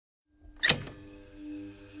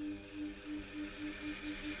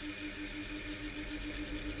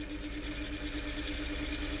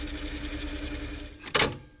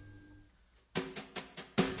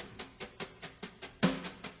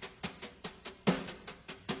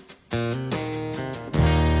2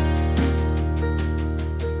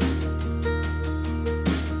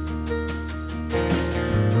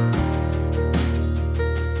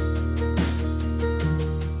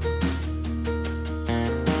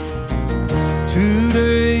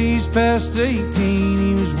 days past 18,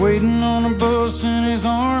 he was waiting on a bus in his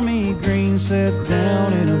army green. Sat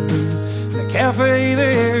down in a booth in the cafe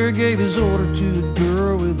there, gave his order to a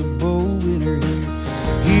girl with a bow in her hair.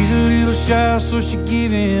 He's a little shy, so she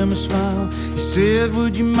gave him a smile. He said,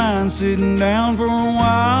 would you mind sitting down for a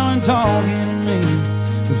while and talking to me?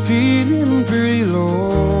 I'm feeling pretty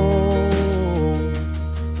low.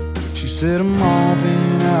 She said, I'm off in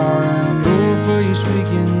an hour and I know a place we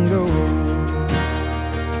can go.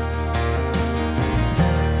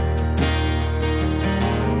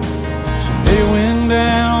 They went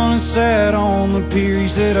down and sat on the pier. He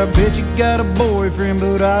said, I bet you got a boyfriend,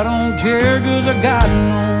 but I don't care, 'cause I got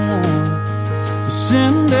no one to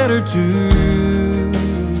send a letter to.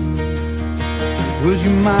 Would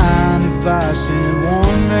you mind if I sent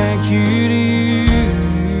one back here to you?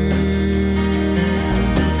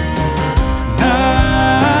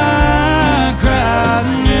 I cried,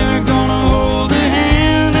 never gonna hold the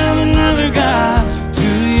hand of another guy.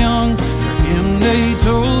 Too young for him, they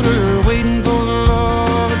told her, waiting for the love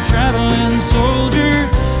of a traveling soldier.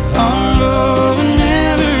 Our love will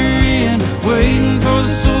never end, waiting for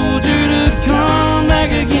the soldier to come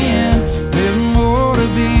back again. There's more to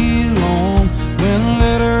be alone when the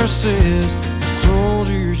letter says the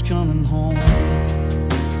soldier's coming home.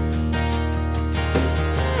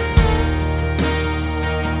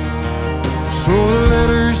 So the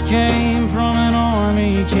letters came from an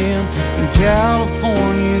army camp in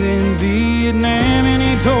California, then Vietnam, and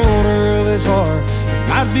he told her of his heart it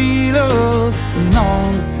might be love and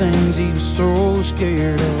all the things he was so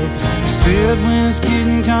scared of. He said, when it's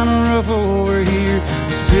getting kinda rough over here, I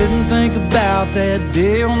sit and think about that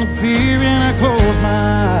day on the pier, and I close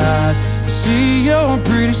my eyes to see your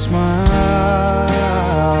pretty smile.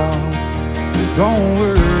 Don't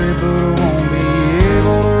worry, but I won't be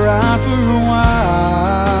able to ride for a while.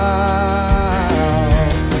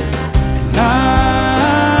 And I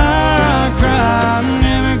cried,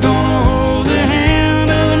 never gonna hold the hand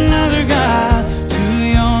of another guy. Too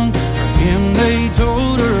young for him, they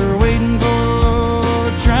told her, waiting for love,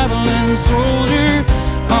 a traveling soldier.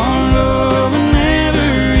 Our love will never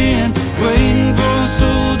end, waiting for the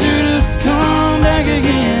soldier to come back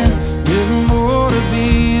again. Never more to be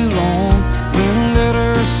alone when the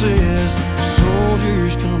letter says the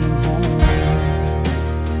soldier's coming home.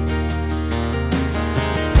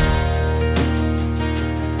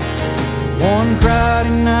 One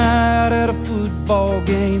Friday night at a football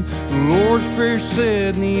game, the Lord's Prayer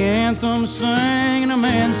said and the anthem sang, and a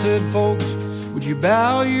man said, folks, would you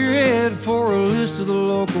bow your head for a list of the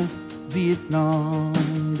local Vietnam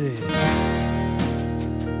dead?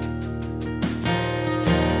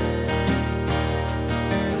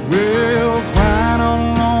 Well, crying all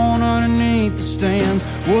alone underneath the stand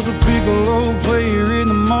was a piccolo player